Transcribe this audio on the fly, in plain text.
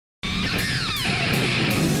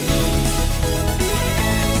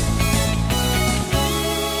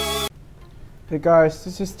Hey guys,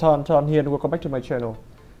 this is TonTon here and welcome back to my channel.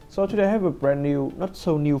 So today I have a brand new, not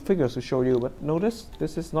so new figures to show you, but notice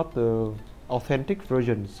this is not the authentic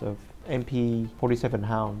versions of MP-47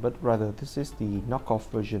 Hound, but rather this is the knockoff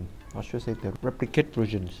version. I should say the replicate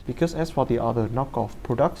versions. Because as for the other knockoff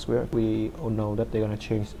products, where we all know that they're gonna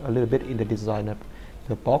change a little bit in the design of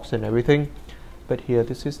the box and everything. But here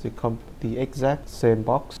this is the exact same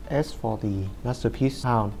box as for the Masterpiece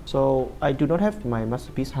Hound. So I do not have my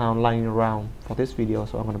Masterpiece Hound lying around for this video,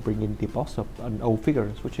 so I'm going to bring in the box of an old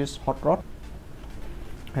figures, which is Hot Rod.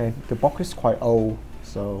 And the box is quite old,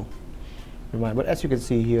 so but as you can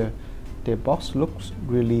see here, the box looks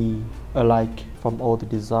really alike from all the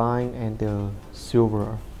design and the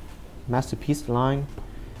silver Masterpiece line,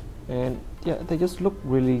 and yeah, they just look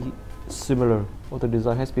really similar. All the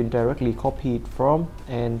design has been directly copied from,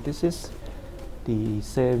 and this is the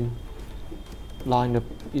same line of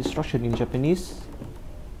instruction in Japanese,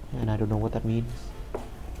 and I don't know what that means,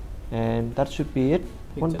 and that should be it.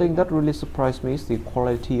 One thing that really surprised me is the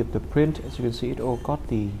quality of the print. As you can see, it all got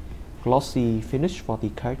the glossy finish for the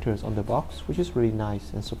characters on the box, which is really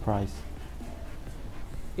nice and surprised.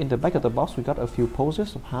 In the back of the box we got a few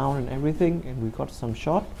poses of Hound and everything, and we got some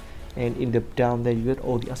shot. And in the down there you get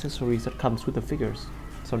all the accessories that comes with the figures.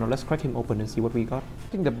 So now let's crack him open and see what we got. I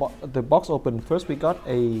think the box open first, we got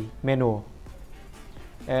a manual,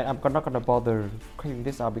 and I'm not gonna bother cracking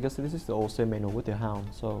this out because this is the old same manual with the Hound.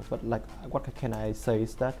 So but like, what can I say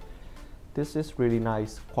is that this is really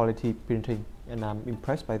nice quality printing, and I'm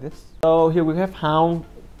impressed by this. So here we have Hound,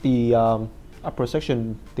 the upper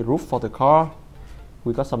section, the roof for the car.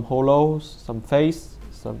 We got some holos, some face.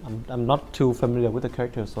 So I'm not too familiar with the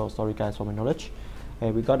character, so sorry guys for my knowledge.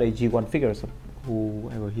 And we got a G1 figures of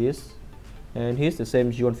whoever he is, and here's the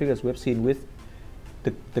same G1 figures we've seen with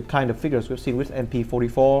the kind of figures we've seen with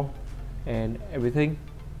MP-44 and everything.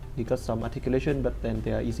 He got some articulation, but then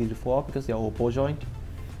they are easy to fall because they are all ball joint.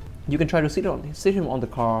 You can try to sit him on the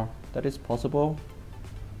car. That is possible.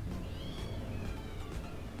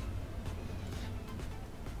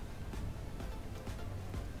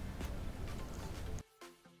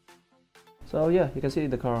 So yeah, you can sit in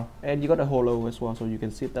the car, and you got a holo as well, so you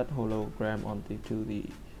can sit that hologram to the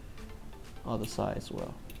other side as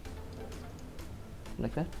well,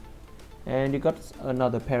 like that. And you got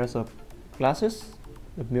another pair of glasses,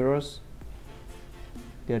 the mirrors,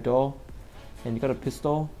 the door, and you got a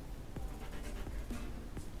pistol,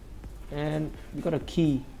 and you got a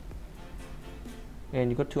key,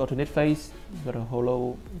 and you got two alternate face. You got a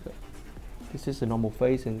holo. This is the normal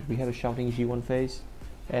face, and we have a shouting G1 face.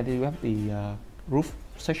 And then you have the roof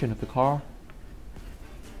section of the car,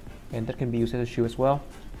 and that can be used as a shield as well.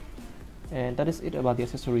 And that is it about the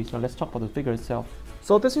accessories. Now let's talk about the figure itself.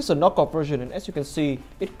 So this is a knockoff version, and as you can see,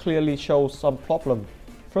 it clearly shows some problem.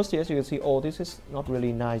 Firstly, as you can see, this is not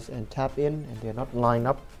really nice and tap in, and they're not lined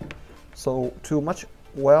up so too much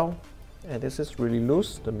well. And this is really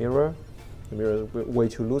loose. The mirror is way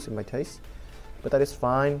too loose in my taste, but that is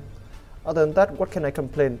fine. Other than that, what can I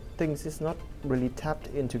complain? Things is not really tapped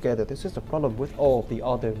in together. This is the problem with all the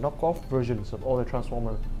other knockoff versions of all the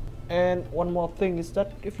Transformers. And one more thing is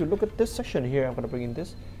that if you look at this section here, I'm going to bring in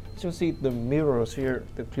this. As you can see, the mirrors here,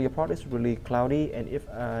 the clear part is really cloudy, and if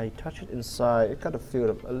I touch it inside, it kind of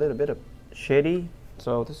feels a little bit of shady.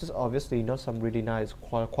 So this is obviously not some really nice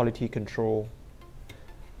quality control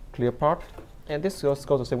clear part. And this goes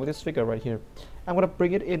the same with this figure right here. I'm going to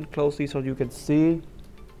bring it in closely so you can see.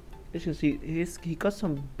 As you see, he got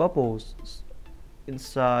some bubbles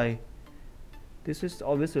inside. This is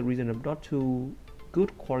obviously a reason of not too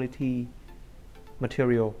good quality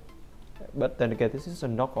material. But then again, this is a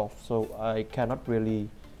knockoff, so I cannot really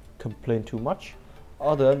complain too much.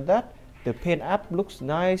 Other than that, the paint app looks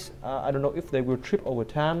nice. I don't know if they will trip over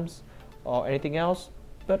times or anything else,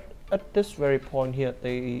 but at this very point here,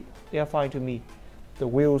 they are fine to me. The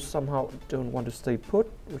wheels somehow don't want to stay put,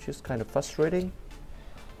 which is kind of frustrating.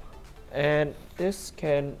 And this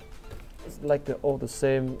can, like all the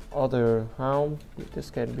same other Hound, this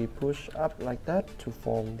can be pushed up like that to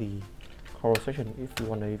form the coral section if you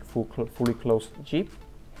want a fully closed Jeep.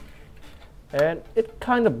 And it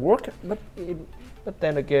kind of worked, but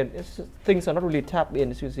then again, things are not really tapped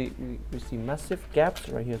in. As you see, we see massive gaps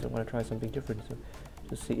right here, so I'm going to try something different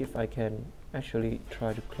to see if I can actually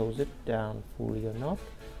try to close it down fully or not.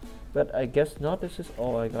 But I guess not. This is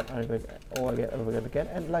all I got. All I get over again.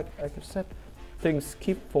 And like I said, things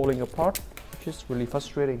keep falling apart, which is really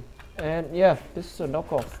frustrating. And yeah, this is a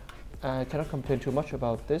knockoff. I cannot complain too much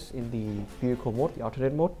about this in the vehicle mode, the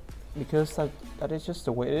alternate mode, because that is just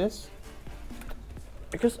the way it is.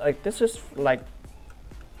 Because this is like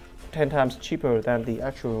 10 times cheaper than the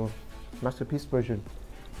actual masterpiece version.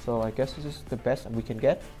 So I guess this is the best we can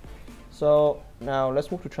get. So now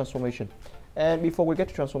let's move to transformation. And before we get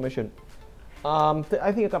to transformation,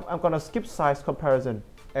 I think I'm gonna skip size comparison,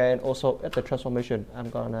 and also at the transformation I'm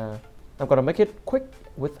gonna make it quick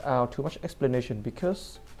without too much explanation,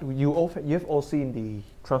 because you've all seen the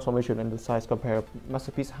transformation and the size compare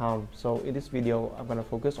masterpiece Hound. So in this video I'm gonna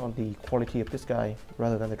focus on the quality of this guy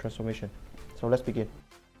rather than the transformation. So let's begin.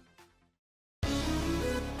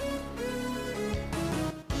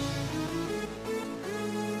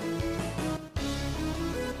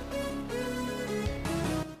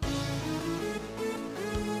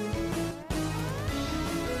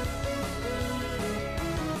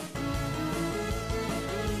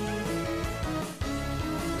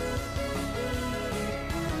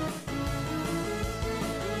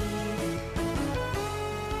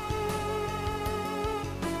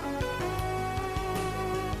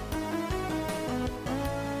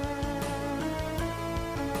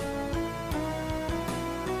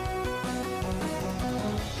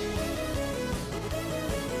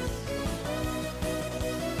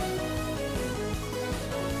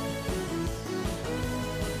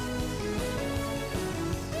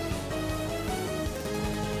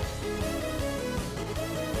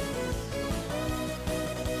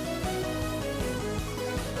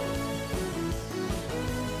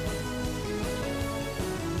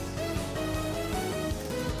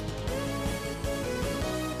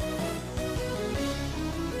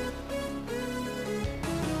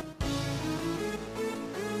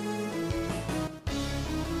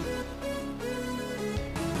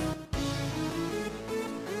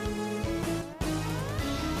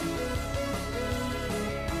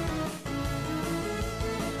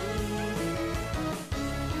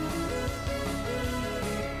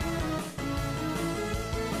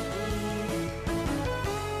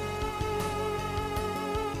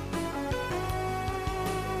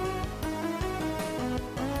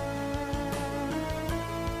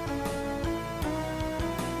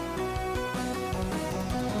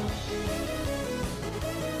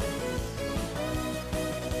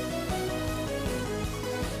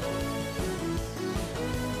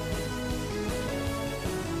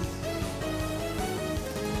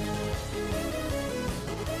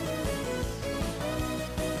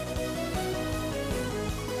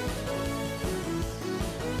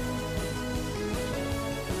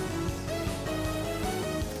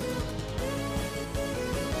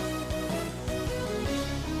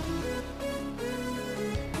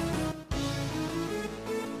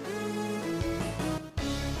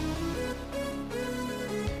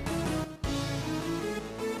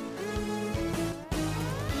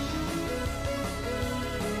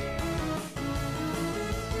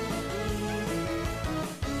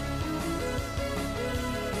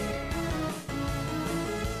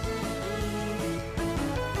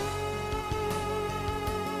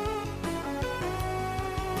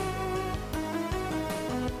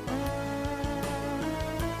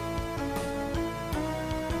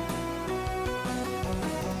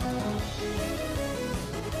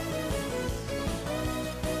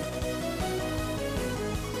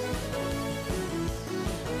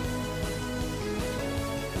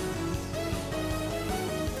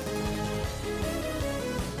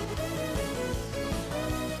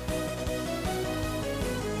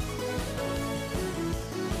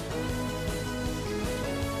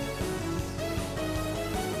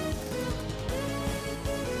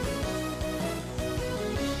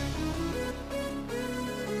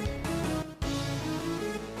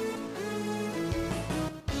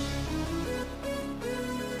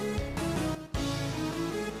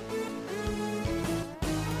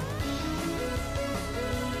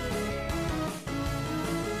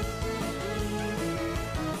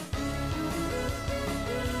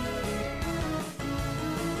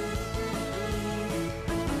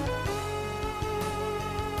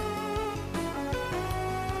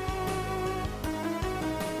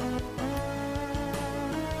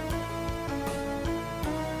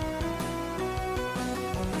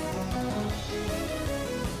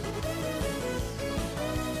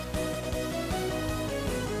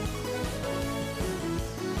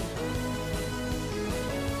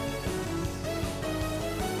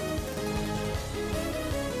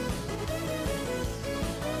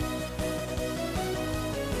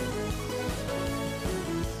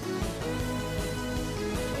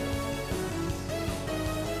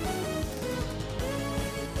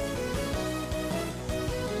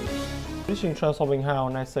 Finishing transforming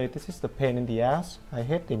Hound, I say this is the pain in the ass. I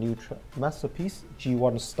hate the new masterpiece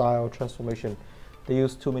G1 style transformation. They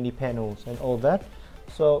use too many panels and all that,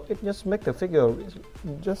 so it just make the figure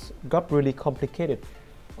just got really complicated.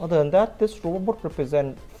 Other than that, this robot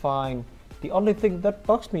represents fine. The only thing that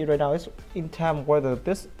bugs me right now is in time whether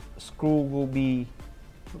this screw will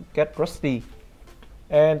get rusty.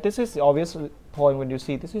 And this is the obvious point when you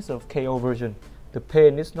see this is a KO version. The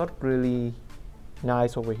paint is not really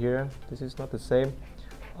nice over here. This is not the same.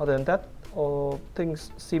 Other than that, all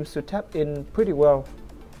things seems to tap in pretty well.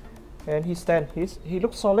 And he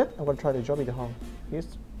looks solid. I'm gonna try to drop it down.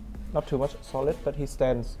 He's not too much solid, but he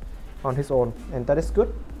stands on his own, and that is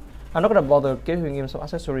good. I'm not gonna bother giving him some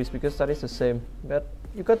accessories because that is the same. But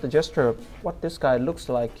you got the gesture of what this guy looks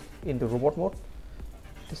like in the robot mode.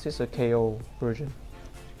 This is a KO version,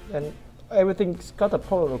 and everything's got a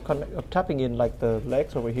problem of tapping in, like the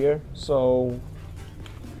legs over here. So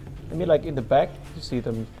I mean, like in the back, you see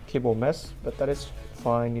the cable mess, but that is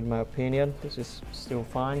fine in my opinion. This is still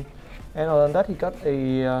fine. And other than that, he got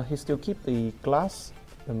a he still keep the glass,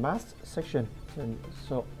 the mask section, and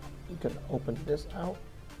so you can open this out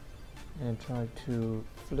and try to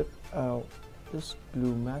flip out this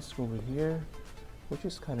glue mask over here, which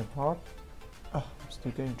is kind of hard.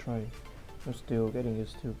 I'm still getting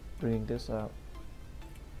used to bringing this out.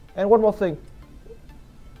 And one more thing,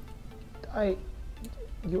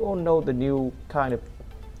 you all know the new kind of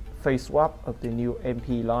face swap of the new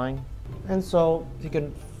MP line, and so you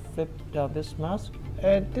can flip down this mask,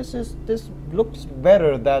 and this looks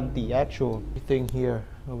better than the actual thing here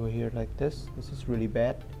over here. Like this is really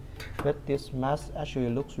bad, but this mask actually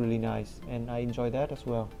looks really nice, and I enjoy that as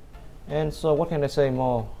well. And so what can I say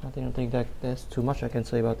more? I don't think that there's too much I can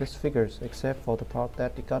say about these figures, except for the part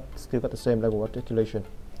that it still got the same level of articulation.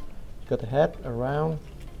 You got the head around,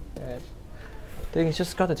 and I think it's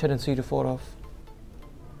just got the tendency to fall off.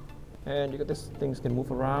 And you got this things can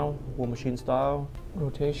move around, war machine style,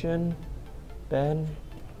 rotation, bend,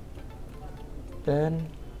 and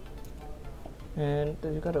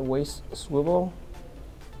then you got a waist swivel,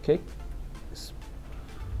 kick.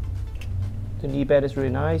 The knee bend is really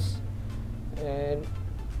nice, and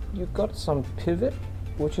you got some pivot,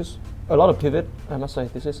 which is a lot of pivot. I must say,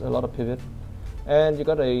 this is a lot of pivot, and you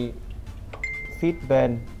got a feet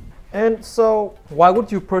bend. And so, why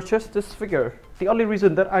would you purchase this figure? The only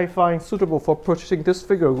reason that I find suitable for purchasing this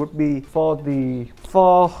figure would be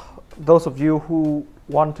for those of you who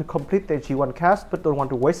want to complete the G1 cast but don't want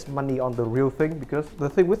to waste money on the real thing, because the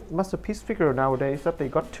thing with masterpiece figure nowadays is that they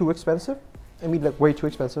got too expensive. I mean, like way too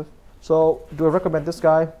expensive. So do I recommend this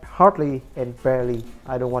guy? Hardly and barely.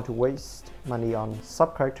 I don't want to waste money on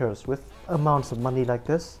sub characters with amounts of money like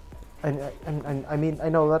this. And I mean, I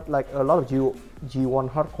know that like a lot of you G1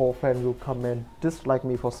 hardcore fans will come and dislike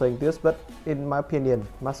me for saying this, but in my opinion,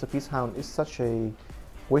 Masterpiece Hound is such a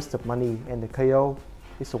waste of money, and the KO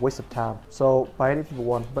is a waste of time. So buy it if you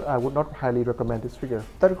want, but I would not highly recommend this figure.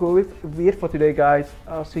 That will be it for today, guys.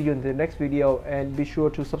 I'll see you in the next video, and be sure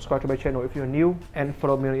to subscribe to my channel if you're new, and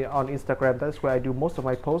follow me on Instagram. That's where I do most of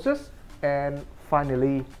my posts. And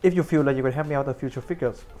finally, if you feel like you can help me out with future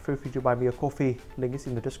figures, feel free to buy me a coffee. Link is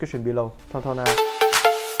in the description below. TonTon out.